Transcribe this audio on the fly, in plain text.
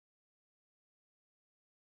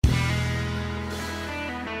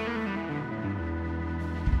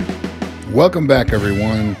Welcome back,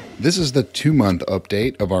 everyone. This is the 2-month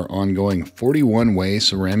update of our ongoing 41-way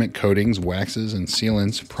ceramic coatings, waxes, and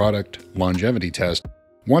sealants product longevity test.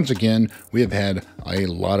 Once again, we have had a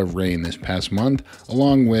lot of rain this past month,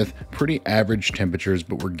 along with pretty average temperatures,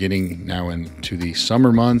 but we're getting now into the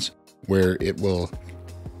summer months where it will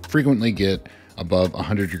frequently get above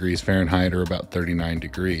 100 degrees Fahrenheit or about 39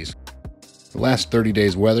 degrees. The last 30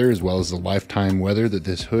 days weather, as well as the lifetime weather that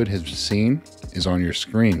this hood has seen, is on your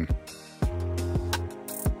screen.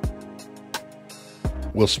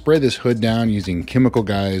 We'll spray this hood down using Chemical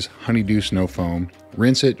Guys Honeydew Snow Foam,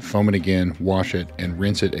 rinse it, foam it again, wash it, and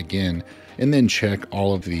rinse it again, and then check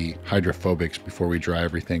all of the hydrophobics before we dry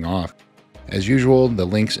everything off. As usual, the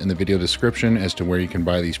links in the video description as to where you can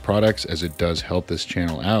buy these products, as it does help this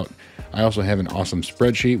channel out. I also have an awesome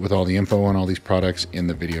spreadsheet with all the info on all these products in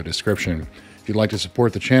the video description. If you'd like to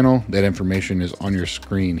support the channel, that information is on your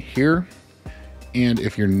screen here. And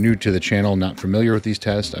if you're new to the channel, not familiar with these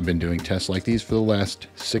tests, I've been doing tests like these for the last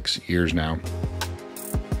 6 years now.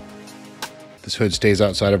 This hood stays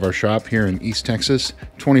outside of our shop here in East Texas,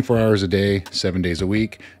 24 hours a day, 7 days a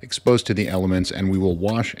week, exposed to the elements, and we will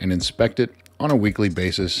wash and inspect it on a weekly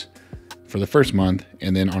basis for the first month,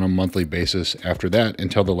 and then on a monthly basis after that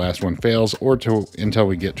until the last one fails, or until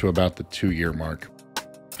we get to about the 2-year mark.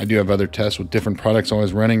 I do have other tests with different products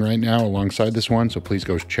always running right now alongside this one, so please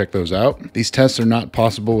go check those out. These tests are not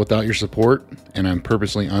possible without your support, and I'm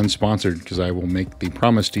purposely unsponsored because I will make the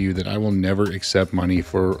promise to you that I will never accept money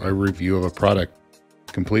for a review of a product.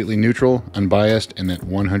 Completely neutral, unbiased, and that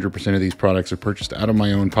 100% of these products are purchased out of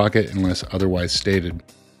my own pocket unless otherwise stated.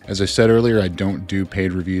 As I said earlier, I don't do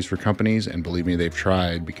paid reviews for companies, and believe me, they've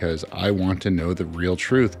tried, because I want to know the real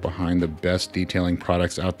truth behind the best detailing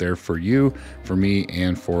products out there for you, for me,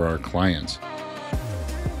 and for our clients.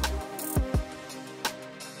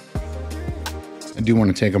 I do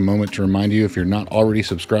want to take a moment to remind you, if you're not already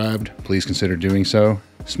subscribed, please consider doing so.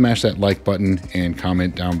 Smash that like button and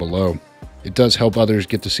comment down below. It does help others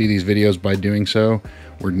get to see these videos by doing so.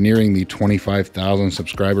 We're nearing the 25,000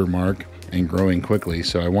 subscriber mark and growing quickly,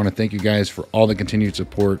 so I want to thank you guys for all the continued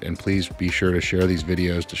support, and please be sure to share these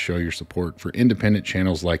videos to show your support for independent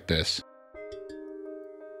channels like this.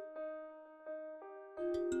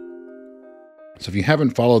 So if you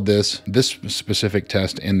haven't followed this specific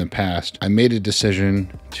test in the past, I made a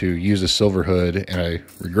decision to use a silver hood, and I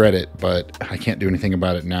regret it, but I can't do anything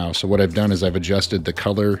about it now. So what I've done is I've adjusted the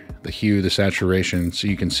color, the hue, the saturation, so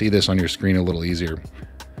you can see this on your screen a little easier.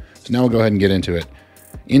 So now we'll go ahead and get into it.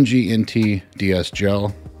 NGNT DS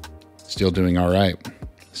Gel, still doing all right.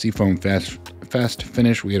 Seafoam Fast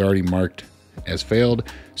Finish, we had already marked as failed.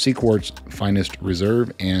 Seaquartz Finest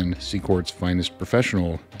Reserve and Seaquartz Finest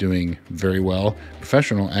Professional doing very well.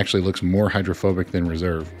 Professional actually looks more hydrophobic than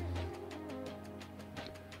Reserve.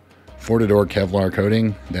 Fortidor Kevlar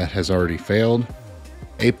Coating, that has already failed.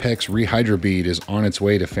 Apex Rehydro Bead is on its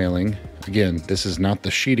way to failing. Again, this is not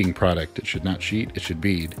the sheeting product. It should not sheet, it should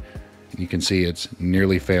bead. You can see it's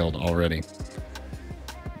nearly failed already.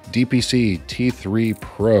 DPC T3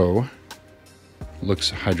 Pro looks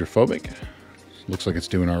hydrophobic. Looks like it's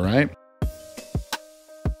doing all right.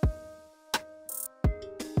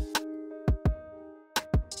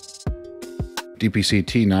 DPC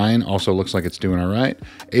T9 also looks like it's doing all right.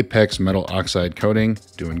 Apex Metal Oxide Coating,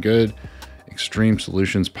 doing good. Extreme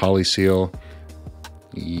Solutions Polyseal,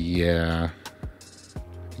 yeah,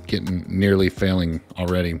 getting nearly failing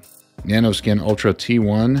already. Nanoskin Ultra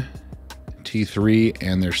T1, T3,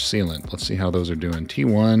 and their sealant. Let's see how those are doing.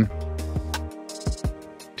 T1,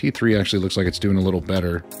 T3 actually looks like it's doing a little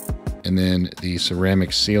better. And then the ceramic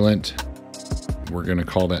sealant, we're gonna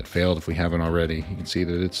call that failed if we haven't already. You can see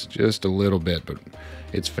that it's just a little bit, but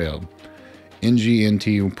it's failed.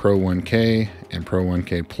 NGNT Pro 1K and Pro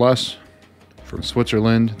 1K Plus from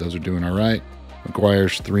Switzerland, those are doing all right.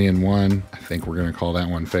 McGuire's 3-in-1, I think we're gonna call that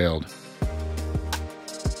one failed.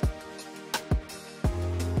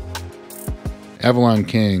 Avalon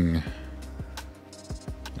King,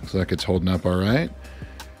 looks like it's holding up all right.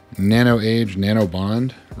 Nano Age Nano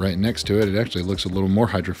Bond, right next to it. It actually looks a little more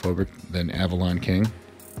hydrophobic than Avalon King.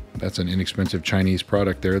 That's an inexpensive Chinese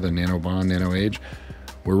product there, the Nano Bond, Nano Age.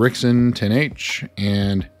 Wixon 10H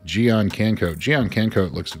and Geon Can Coat. Geon Can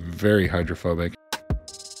Coat looks very hydrophobic.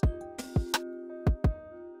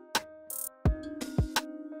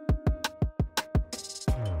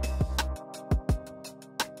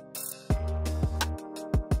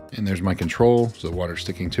 And there's my control, so the water's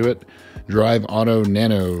sticking to it. Drive Auto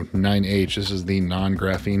Nano 9H. This is the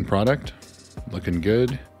non-graphene product. Looking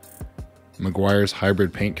good. McGuire's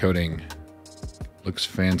Hybrid Paint Coating. Looks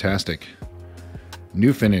fantastic.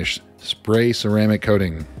 New Finish Spray Ceramic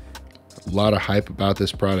Coating. A lot of hype about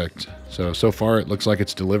this product. So far it looks like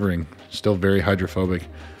it's delivering. Still very hydrophobic.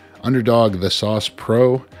 Underdog, the Sauce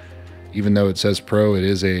Pro. Even though it says Pro, it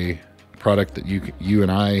is a product that you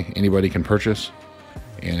and anybody can purchase.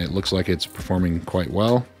 And it looks like it's performing quite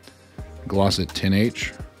well. Glossit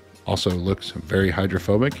 10H also looks very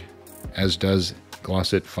hydrophobic, as does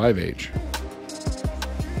Glossit 5H.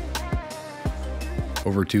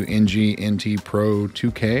 Over to NG NT Pro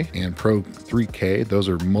 2K and Pro 3K. Those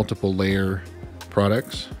are multiple layer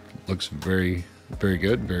products. Looks very, very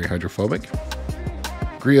good, very hydrophobic.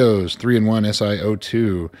 Griot's 3-in-1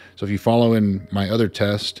 SiO2. So if you follow in my other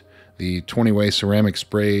test, the 20-way ceramic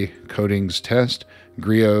spray coatings test,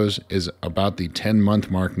 Griot's is about the 10-month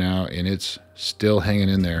mark now, and it's still hanging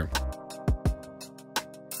in there.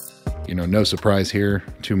 You know, no surprise here.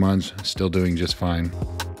 2 months, still doing just fine.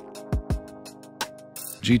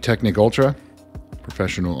 G-Technic Ultra,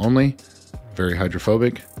 professional only, very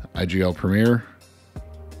hydrophobic. IGL Premier,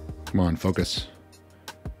 come on, focus.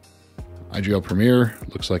 IGL Premier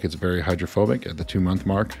looks like it's very hydrophobic at the 2-month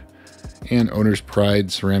mark. And Owner's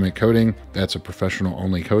Pride ceramic coating, that's a professional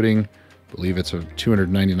only coating. I believe it's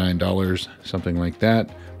 $299, something like that.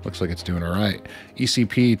 Looks like it's doing all right.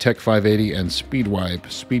 ECP, Tech 580, and Speed Wipe,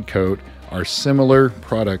 Speed Coat are similar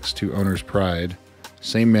products to Owner's Pride.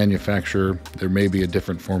 Same manufacturer. There may be a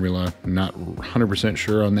different formula. Not 100%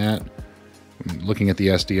 sure on that. Looking at the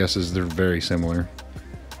SDSs, they're very similar.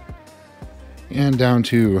 And down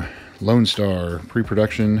to Lone Star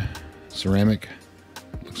pre-production ceramic.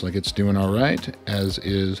 Looks like it's doing all right, as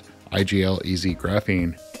is IGL Easy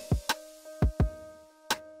Graphene.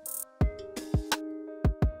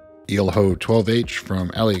 Eelho 12H from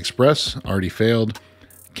AliExpress, already failed.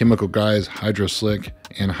 Chemical Guys Hydro Slick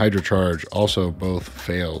and Hydrocharge also both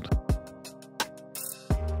failed.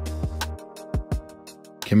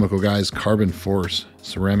 Chemical Guys Carbon Force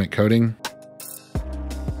ceramic coating.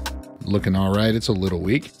 Looking all right. It's a little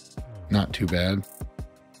weak. Not too bad.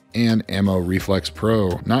 And Ammo Reflex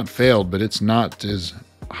Pro. Not failed, but it's not as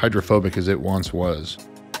hydrophobic as it once was.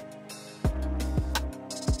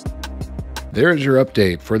 There is your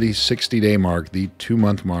update for the 60-day mark, the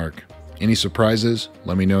 2-month mark. Any surprises?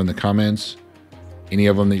 Let me know in the comments. Any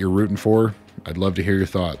of them that you're rooting for? I'd love to hear your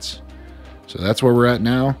thoughts. So that's where we're at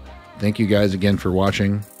now. Thank you guys again for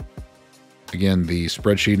watching. Again, the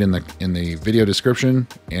spreadsheet in the video description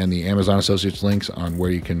and the Amazon Associates links on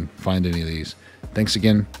where you can find any of these. Thanks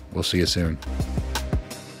again. We'll see you soon.